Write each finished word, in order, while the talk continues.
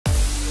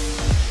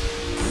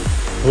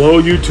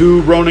Hello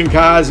YouTube, Ronan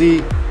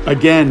Kazi.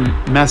 Again,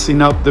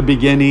 messing up the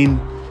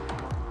beginning.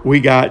 We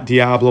got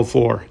Diablo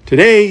 4.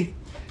 Today,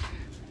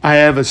 I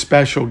have a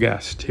special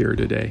guest here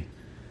today.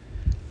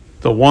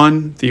 The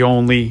one, the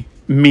only,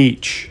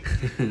 Meech.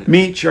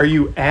 Meech, are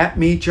you at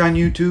Meech on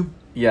YouTube?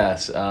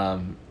 Yes.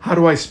 How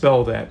do I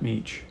spell that,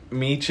 Meech?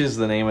 Meech is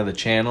the name of the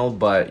channel,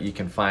 but you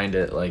can find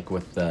it like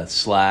with the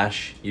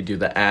slash. You do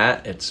the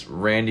 @ it's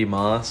Randy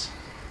Moss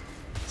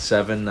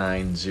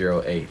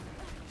 7908.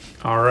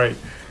 All right.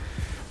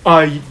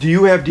 Do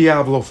you have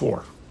Diablo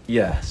 4?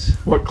 Yes.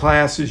 What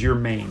class is your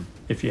main,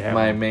 if you have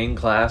My one? main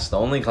class, the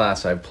only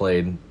class I've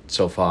played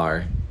so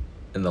far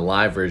in the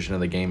live version of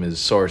the game is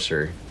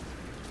Sorcerer.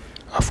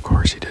 Of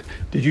course he did.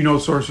 Did you know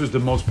Sorcerer's the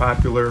most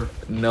popular?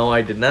 No,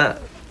 I did not.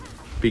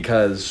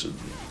 Because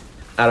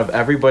out of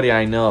everybody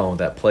I know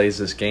that plays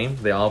this game,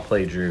 they all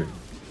play Druid.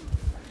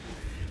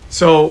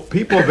 So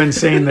people have been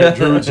saying that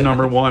Druid's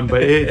 #1,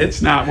 but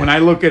it's not. When I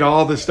look at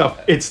all this stuff,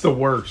 it's the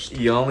worst.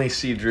 You only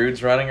see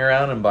Druids running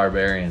around and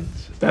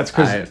Barbarians. That's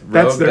because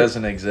Rogue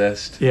doesn't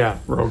exist. Yeah,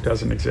 Rogue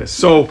doesn't exist.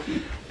 So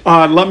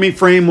let me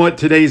frame what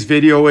today's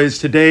video is.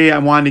 Today I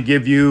want to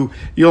give you,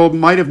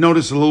 might have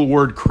noticed a little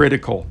word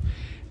critical.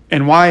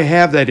 And why I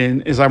have that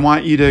in is I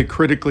want you to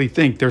critically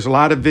think. There's a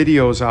lot of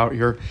videos out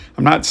here.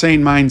 I'm not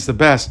saying mine's the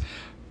best,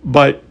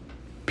 but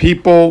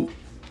people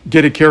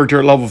get a character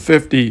at level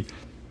 50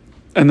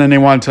 and then they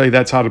want to tell you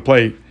that's how to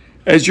play.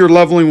 As you're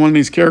leveling one of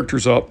these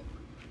characters up,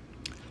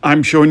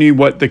 I'm showing you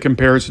what the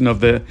comparison of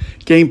the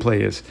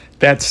gameplay is.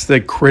 That's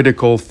the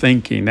critical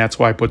thinking. That's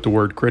why I put the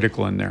word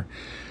critical in there.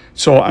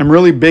 So I'm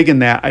really big in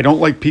that. I don't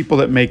like people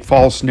that make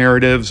false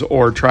narratives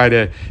or try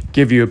to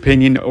give you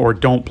opinion or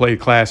don't play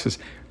classes.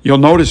 You'll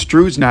notice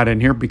Druid's not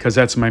in here because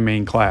that's my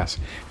main class.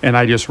 And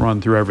I just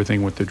run through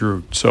everything with the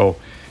Druid. So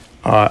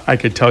I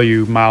could tell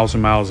you miles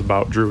and miles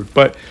about Druid.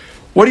 But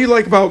what do you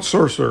like about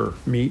Sorcerer,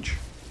 Meech?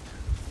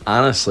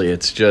 Honestly,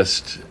 it's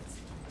just,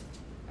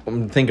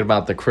 I'm thinking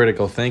about the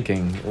critical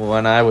thinking.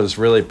 When I was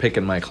really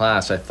picking my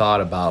class, I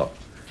thought about,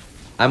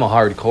 I'm a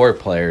hardcore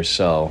player,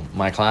 so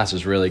my class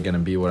is really going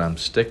to be what I'm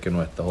sticking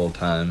with the whole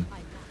time.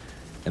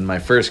 And my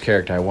first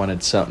character, I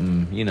wanted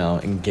something,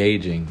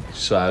 engaging.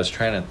 So I was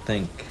trying to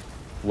think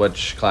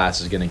which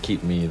class is going to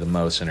keep me the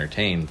most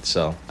entertained.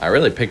 So I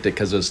really picked it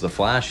because it was the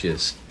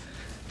flashiest,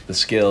 the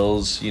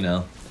skills,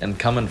 and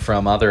coming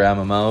from other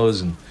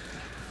MMOs, and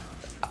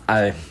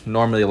I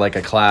normally like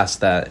a class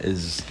that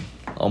is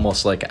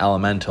almost like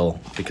elemental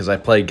because I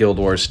play Guild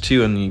Wars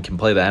 2 and you can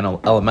play the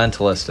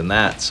elementalist in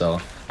that. So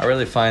I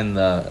really find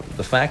the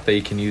fact that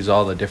you can use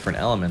all the different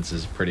elements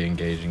is pretty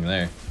engaging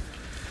there.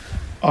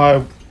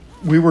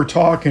 We were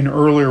talking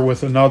earlier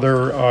with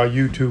another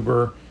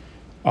YouTuber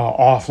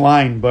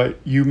offline, but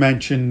you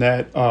mentioned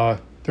that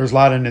there's a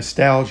lot of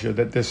nostalgia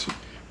that this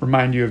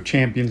remind you of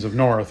Champions of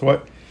North.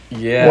 What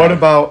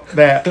about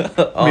that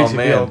makes you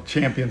feel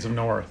Champions of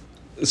North?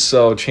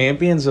 So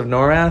Champions of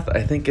Norath,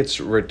 I think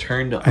it's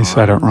Return to Arms. I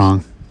said it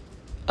wrong.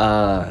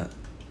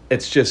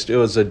 It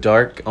was a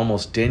dark,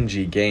 almost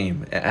dingy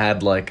game. It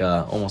had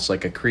almost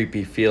like a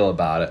creepy feel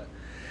about it.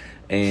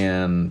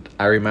 And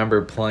I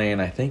remember playing,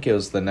 I think it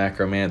was the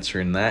Necromancer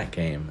in that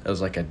game. It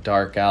was like a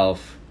dark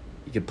elf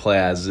you could play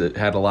as. It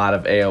had a lot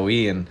of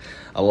AoE and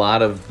a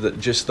lot of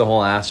just the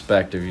whole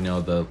aspect of,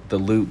 the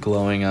loot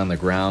glowing on the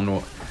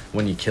ground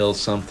when you kill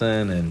something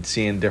and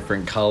seeing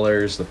different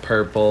colors, the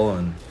purple,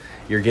 and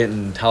you're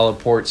getting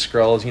teleport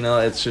scrolls.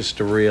 It's just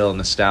a real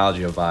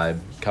nostalgia vibe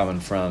coming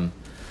from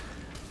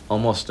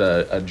almost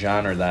a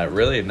genre that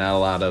really not a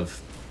lot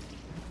of,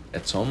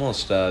 it's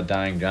almost a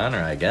dying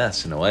genre, I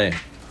guess, in a way.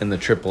 In the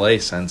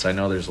AAA sense, I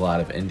know there's a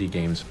lot of indie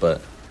games,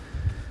 but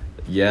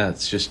yeah,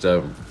 it's just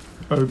a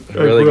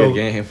really good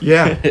game.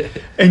 Yeah.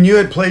 And you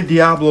had played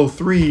Diablo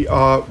 3.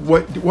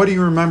 What do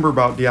you remember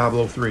about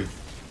Diablo 3?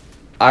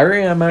 I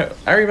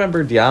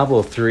remember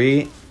Diablo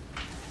 3.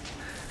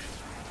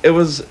 It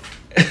was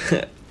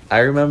I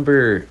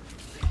remember.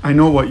 I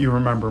know what you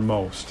remember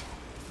most.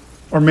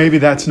 Or maybe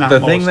that's not the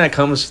most. Thing that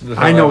comes.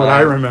 I know what I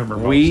remember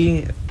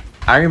most.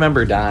 I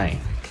remember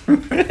dying.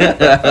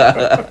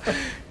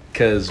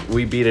 Because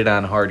we beat it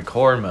on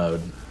hardcore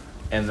mode.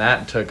 And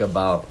that took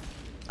about,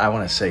 I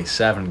want to say,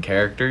 7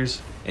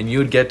 characters. And you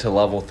would get to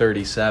level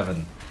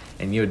 37.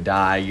 And you would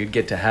die. You'd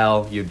get to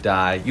hell. You'd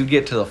die. You'd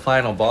get to the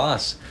final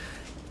boss.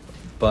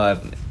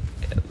 But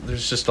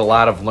there's just a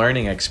lot of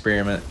learning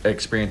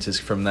experiences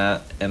from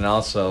that, and it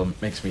also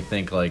makes me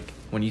think,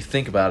 when you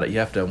think about it, you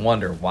have to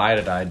wonder, why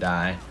did I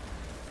die,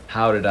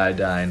 how did I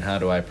die, and how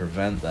do I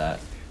prevent that?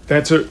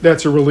 That's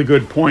a really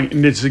good point,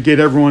 and it's to get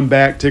everyone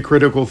back to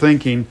critical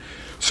thinking.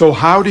 So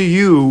how do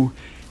you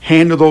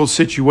handle those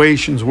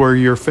situations where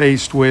you're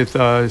faced with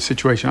a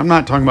situation? I'm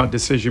not talking about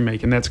decision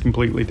making, that's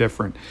completely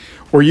different.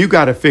 Where you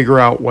got to figure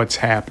out what's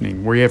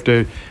happening, where you have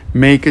to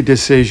make a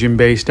decision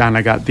based on,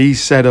 I have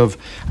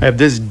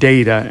this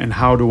data, and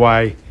how do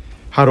I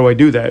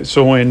do that?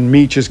 So in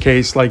Meech's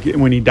case, like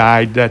when he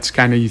died, that's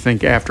kind of, you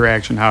think after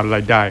action, how did I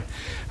die?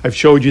 I've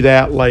showed you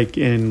that like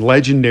in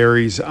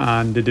legendaries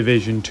on the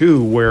Division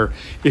 2, where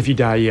if you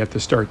die, you have to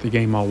start the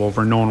game all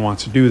over. No one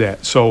wants to do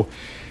that. So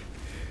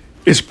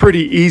it's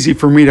pretty easy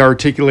for me to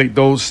articulate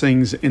those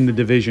things in the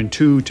Division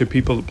 2 to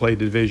people that play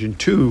Division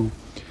 2.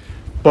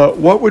 But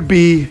what would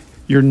be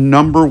your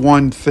number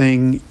one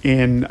thing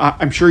in,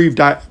 I'm sure you've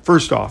died,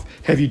 first off,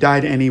 have you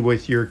died any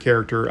with your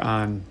character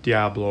on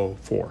Diablo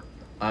 4?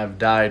 I've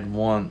died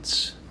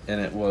once, and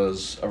it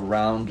was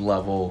around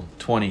level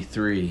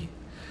 23.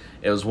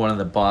 It was one of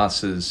the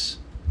bosses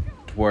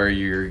where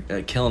you're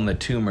killing the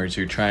tumors.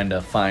 You're trying to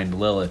find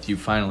Lilith. You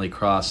finally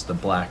cross the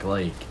Black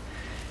Lake,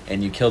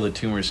 and you kill the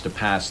tumors to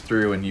pass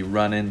through, and you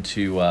run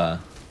into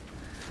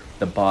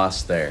the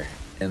boss there.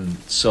 And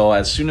so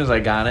as soon as I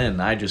got in,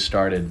 I just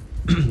started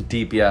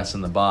DPS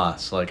in the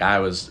boss. Like, I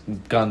was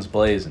guns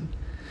blazing.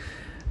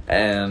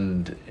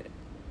 And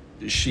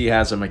she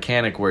has a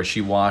mechanic where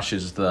she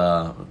washes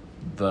the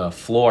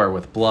floor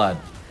with blood,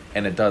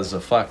 and it does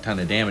a fuck ton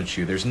of damage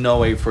to you. There's no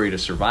way for you to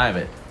survive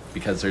it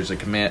because there's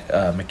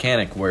a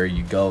mechanic where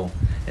you go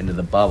into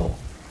the bubble.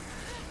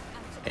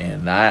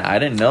 And I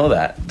didn't know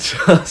that.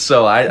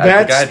 So I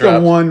That's the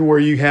one where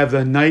you have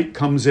the knight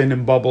comes in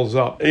and bubbles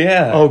up.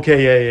 Yeah.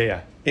 Okay,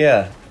 yeah.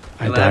 Yeah.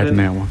 I died in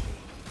that one.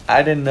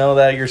 I didn't know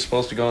that you're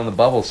supposed to go in the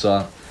bubble,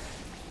 so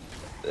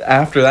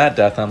after that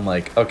death, I'm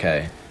like,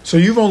 okay. So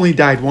you've only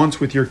died once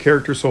with your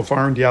character so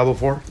far in Diablo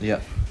 4?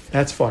 Yeah.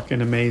 That's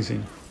fucking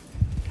amazing.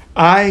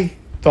 I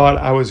thought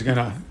I was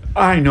gonna,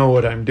 I know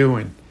what I'm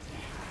doing.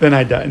 Then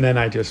I die, and then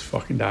I just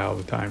fucking die all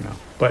the time now.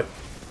 But,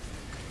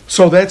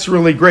 so that's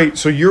really great.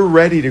 So you're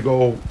ready to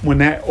go, when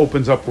that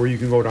opens up where you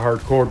can go to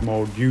hardcore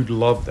mode, you'd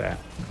love that.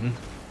 Mm-hmm.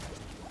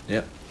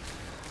 Yep.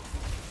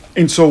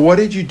 And so what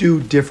did you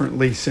do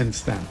differently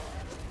since then?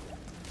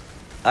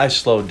 I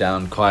slowed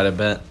down quite a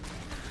bit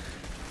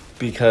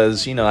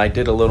because, you know, I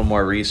did a little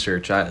more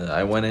research.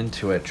 I went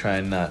into it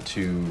trying not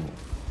to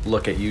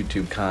look at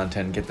YouTube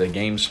content, get the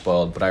game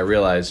spoiled, but I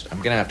realized I'm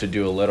going to have to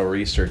do a little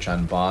research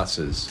on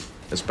bosses,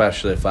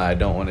 especially if I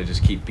don't want to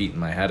just keep beating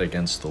my head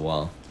against the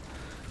wall.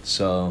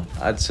 So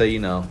I'd say, you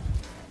know,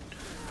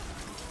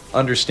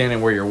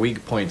 understanding where your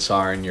weak points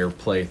are in your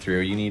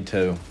playthrough, you need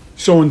to...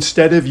 So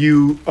instead of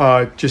you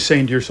just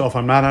saying to yourself,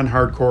 I'm not on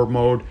hardcore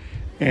mode,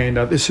 and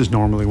this is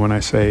normally when I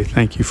say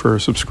thank you for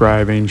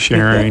subscribing,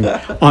 sharing,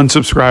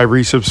 unsubscribe,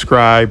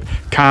 resubscribe,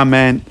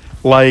 comment,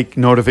 like,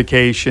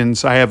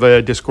 notifications. I have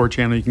a Discord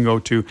channel you can go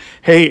to.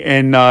 Hey,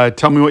 and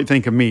tell me what you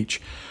think of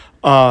Meech.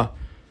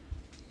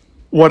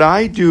 What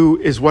I do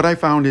is, what I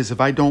found is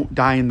if I don't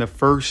die in the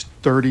first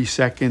 30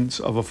 seconds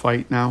of a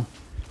fight now,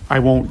 I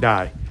won't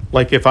die.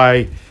 Like if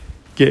I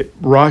get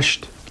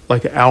rushed,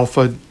 like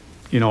alpha,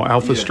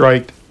 alpha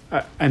striked,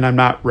 and I'm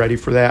not ready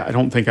for that. I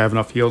don't think I have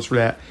enough heals for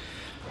that.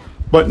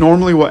 But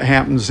normally what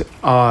happens,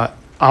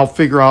 I'll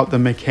figure out the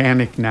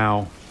mechanic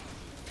now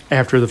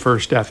after the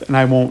first death, and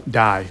I won't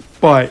die.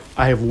 But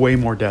I have way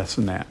more deaths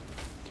than that.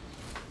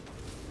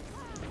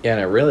 Yeah,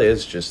 and it really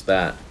is just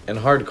that. In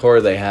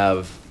hardcore, they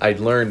have, I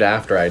learned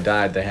after I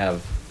died, they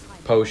have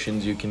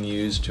potions you can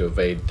use to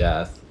evade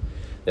death.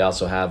 They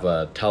also have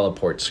a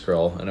teleport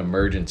scroll, an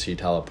emergency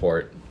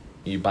teleport.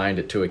 You bind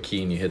it to a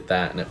key and you hit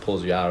that and it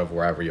pulls you out of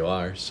wherever you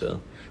are.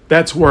 So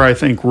that's where I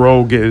think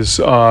Rogue is.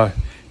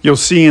 You'll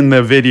see in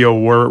the video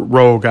where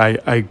Rogue,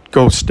 I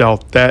go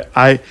stealth. If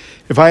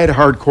I had a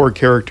hardcore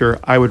character,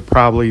 I would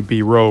probably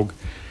be Rogue.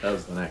 That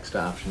was the next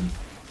option.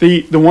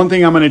 The one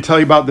thing I'm going to tell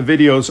you about the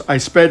videos, I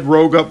sped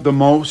Rogue up the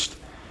most,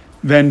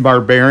 then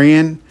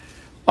Barbarian.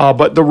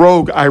 But the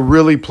Rogue, I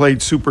really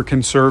played super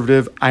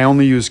conservative. I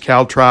only used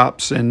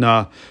caltrops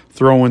and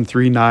throwing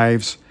 3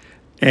 knives.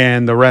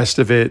 And the rest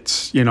of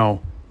it's,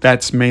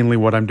 that's mainly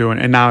what I'm doing.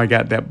 And now I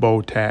got that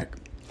bow tack.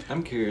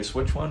 I'm curious,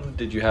 which one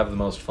did you have the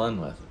most fun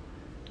with?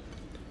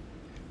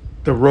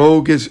 The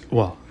Rogue is,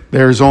 well,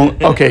 there's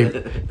only,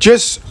 okay,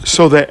 just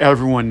so that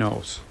everyone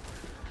knows,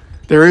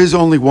 there is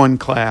only one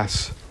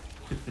class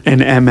in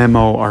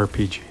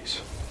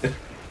MMORPGs.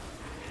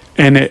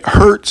 And it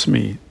hurts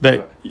me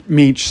that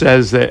Meech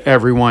says that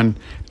every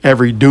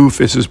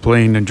doofus is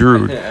playing a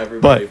Druid.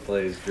 Everybody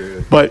plays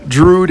Druid. But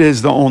Druid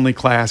is the only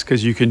class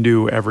because you can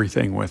do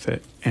everything with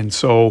it. And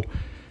so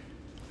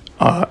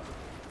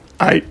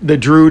the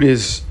Druid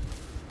is,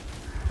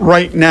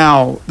 right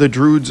now,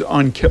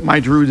 my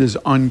Druid is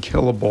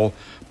unkillable.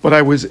 But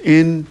I was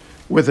in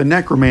with a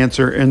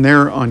Necromancer and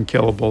they're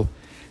unkillable.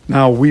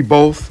 Now, we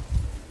both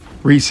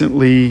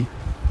recently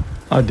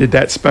did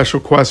that special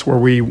quest where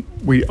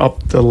we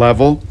upped the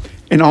level.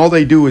 And all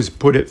they do is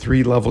put it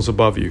 3 levels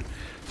above you.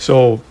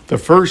 So the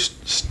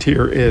first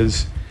tier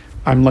is,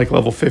 I'm like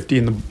level 50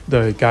 and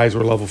the guys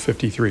were level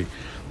 53.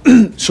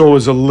 So it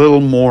was a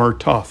little more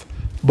tough.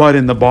 But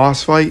in the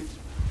boss fight,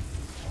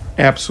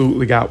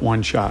 absolutely got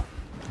one shot.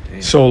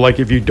 Damn. So like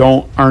if you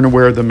aren't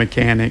aware of the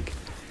mechanic,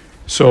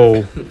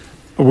 so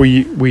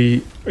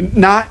we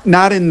not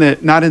in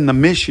the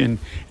mission.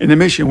 In the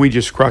mission we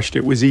just crushed it.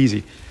 It was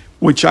easy.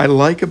 Which I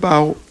like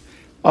about,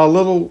 a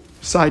little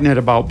side note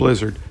about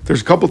Blizzard.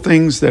 There's a couple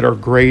things that are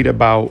great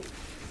about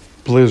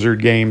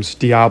Blizzard games,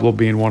 Diablo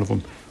being one of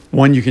them.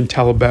 one, you can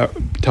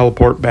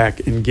teleport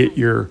back and get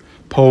your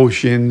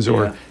potions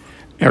or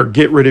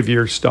get rid of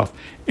your stuff.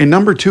 And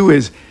number two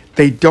is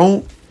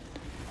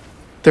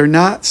they're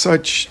not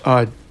such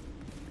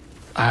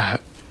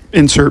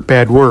insert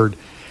bad word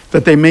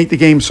that they make the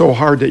game so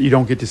hard that you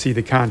don't get to see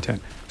the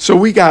content. So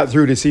we got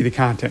through to see the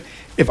content.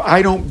 If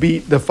I don't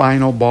beat the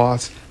final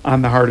boss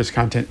on the hardest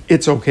content,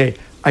 it's okay.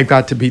 I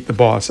got to beat the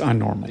boss on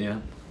normal. Yeah.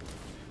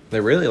 They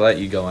really let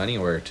you go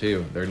anywhere,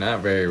 too. They're not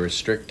very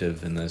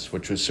restrictive in this,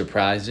 which was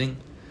surprising.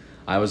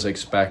 I was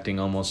expecting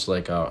almost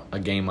like a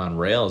game on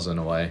rails in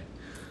a way.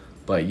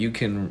 But you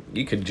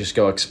could just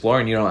go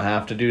exploring. You don't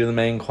have to do the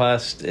main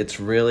quest. It's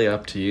really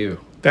up to you.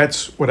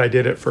 That's what I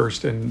did at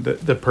first, and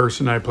the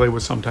person I played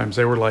with sometimes,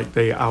 they were like,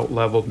 they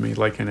out-leveled me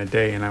like in a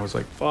day, and I was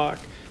like, fuck,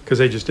 because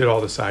they just did all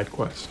the side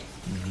quests.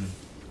 Mm-hmm.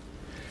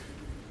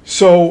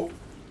 So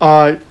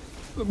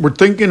we're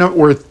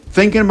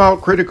thinking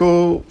about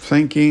critical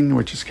thinking,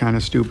 which is kind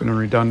of stupid and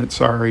redundant.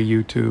 Sorry,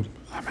 YouTube.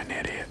 I'm an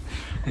idiot.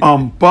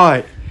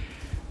 But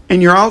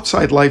in your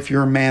outside life,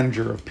 you're a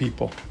manager of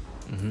people.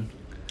 Mm-hmm.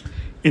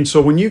 And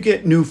so when you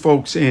get new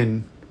folks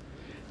in,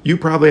 you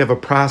probably have a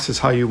process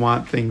how you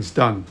want things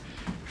done.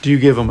 Do you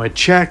give them a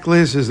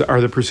checklist? Are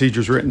the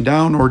procedures written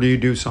down, or do you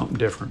do something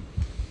different?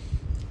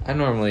 I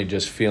normally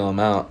just feel them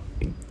out,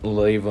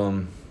 leave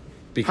them,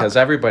 because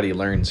everybody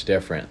learns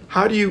different.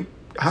 How do you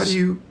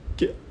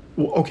get?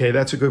 Okay,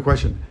 that's a good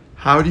question.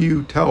 How do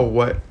you tell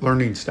what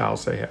learning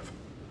styles they have?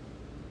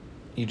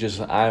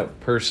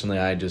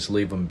 I just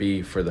leave them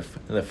be for the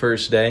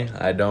first day.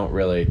 I don't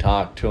really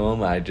talk to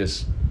them. I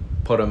just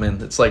put them in.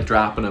 It's like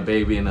dropping a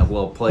baby in a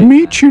little play.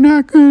 Meat, you're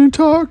not going to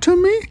talk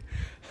to me?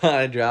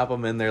 I drop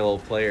them in their little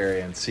play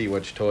area and see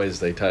which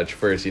toys they touch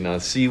first.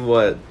 See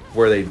where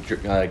they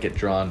get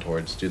drawn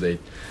towards. Do they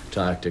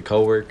talk to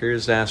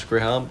coworkers, ask for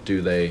help?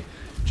 Do they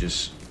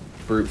just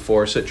brute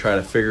force it, try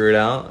to figure it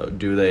out?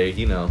 Do they,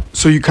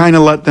 So you kind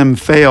of let them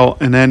fail,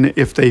 and then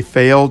if they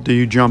fail, do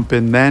you jump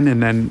in then?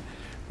 And then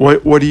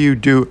what do you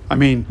do? I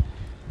mean,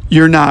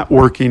 you're not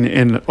working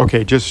in,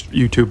 just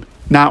YouTube,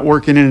 not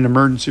working in an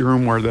emergency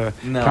room where the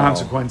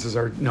consequences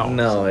are,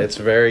 No, it's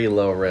very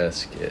low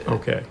risk.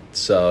 Okay.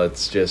 So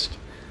it's just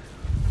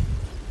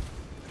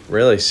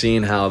really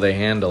seeing how they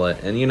handle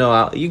it. And,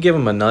 you give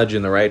them a nudge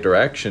in the right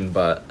direction,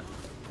 but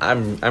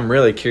I'm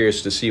really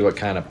curious to see what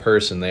kind of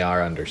person they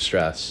are under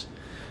stress,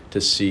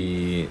 to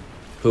see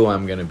who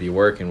I'm going to be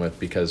working with,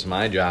 because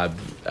my job,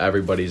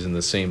 everybody's in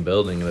the same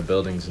building, and the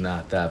building's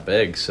not that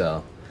big,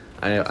 so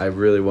I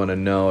really want to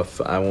know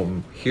if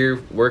I'm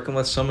here working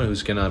with someone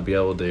who's going to be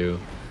able to,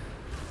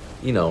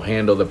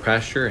 handle the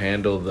pressure,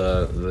 handle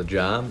the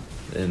job.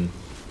 And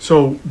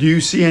so do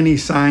you see any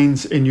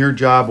signs in your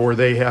job where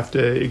they have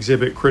to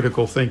exhibit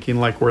critical thinking,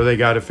 like where they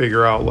got to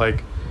figure out,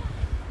 like,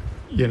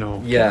 Yes.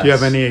 Do you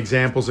have any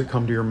examples that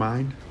come to your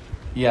mind?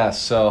 Yeah,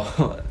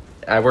 so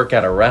I work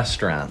at a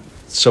restaurant.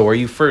 So where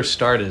you first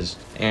start is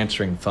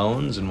answering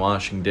phones and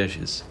washing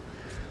dishes.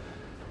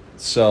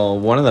 So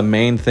one of the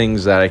main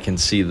things that I can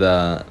see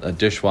a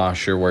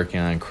dishwasher working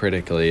on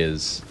critically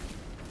is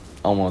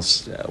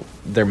almost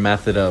their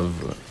method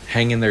of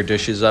hanging their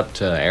dishes up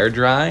to air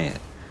dry,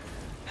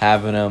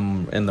 having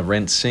them in the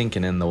rinse sink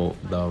and in the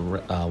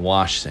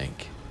wash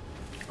sink.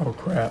 Oh,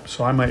 crap.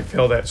 So I might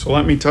fail that. So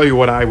let me tell you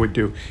what I would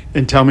do,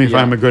 and tell me if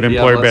I'm a good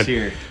employer. Let's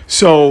hear.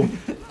 So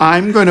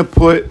I'm going to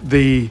put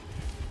the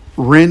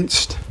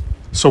rinsed,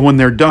 so when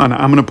they're done,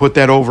 I'm going to put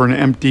that over an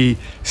empty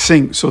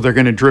sink, so they're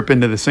going to drip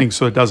into the sink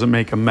so it doesn't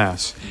make a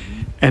mess.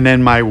 Mm-hmm. And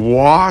then my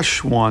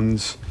wash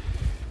ones,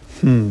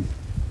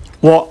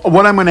 well,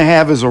 what I'm going to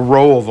have is a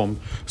row of them.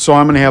 So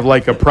I'm going to have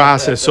like a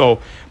process. So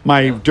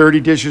my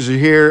dirty dishes are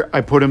here. I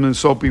put them in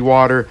soapy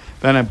water.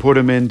 Then I put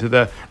them into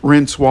the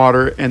rinse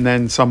water. And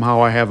then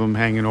somehow I have them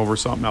hanging over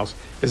something else.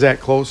 Is that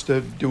close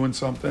to doing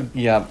something?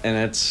 Yeah, and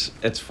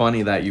it's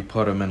funny that you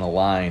put them in a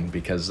line,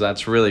 because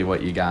that's really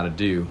what you got to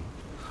do.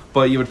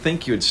 But you would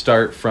think you would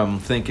start from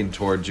thinking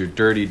towards your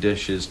dirty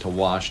dishes to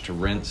wash to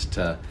rinse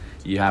to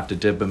you have to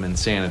dip them in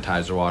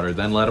sanitizer water,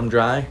 then let them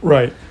dry.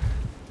 Right.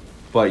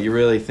 But you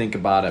really think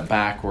about it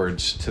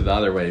backwards to the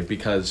other way,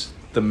 because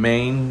the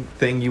main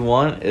thing you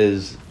want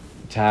is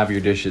to have your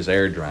dishes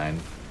air drying.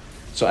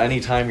 So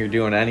anytime you're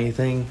doing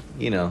anything,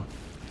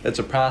 it's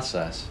a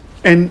process.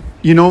 And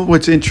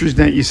what's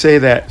interesting that you say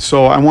that.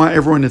 So I want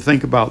everyone to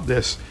think about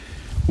this.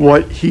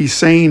 What he's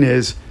saying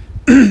is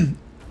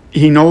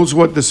he knows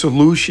what the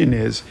solution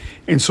is.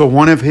 And so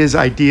one of his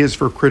ideas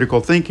for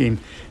critical thinking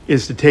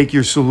is to take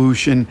your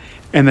solution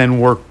and then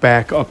work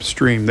back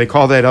upstream. They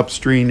call that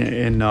upstream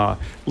in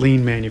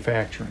lean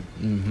manufacturing.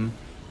 Mm-hmm.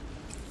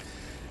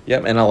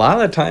 Yep, and a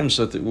lot of the times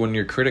when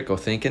you're critical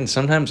thinking,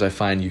 sometimes I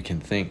find you can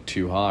think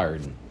too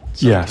hard.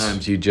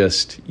 Sometimes you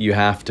just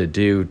have to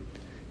do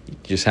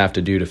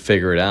to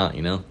figure it out,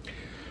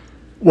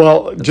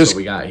 Well, that's just what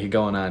we got here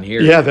going on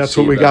here. Yeah, that's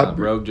what we got.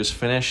 Rogue just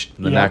finished.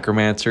 The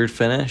Necromancer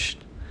finished.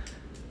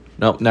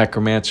 Nope,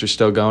 Necromancer's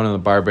still going, and the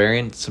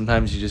Barbarian.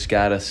 Sometimes you just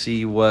gotta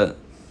see what.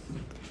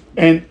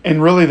 And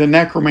really, the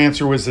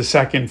Necromancer was the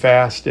second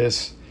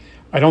fastest.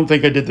 I don't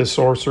think I did the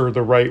Sorcerer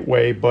the right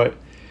way, but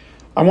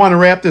I want to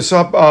wrap this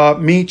up.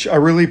 Meech, I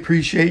really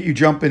appreciate you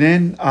jumping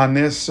in on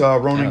this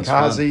Ronin Yeah, it was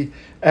fun. Kazi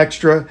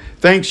extra.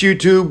 Thanks,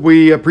 YouTube.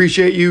 We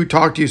appreciate you.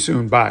 Talk to you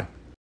soon. Bye.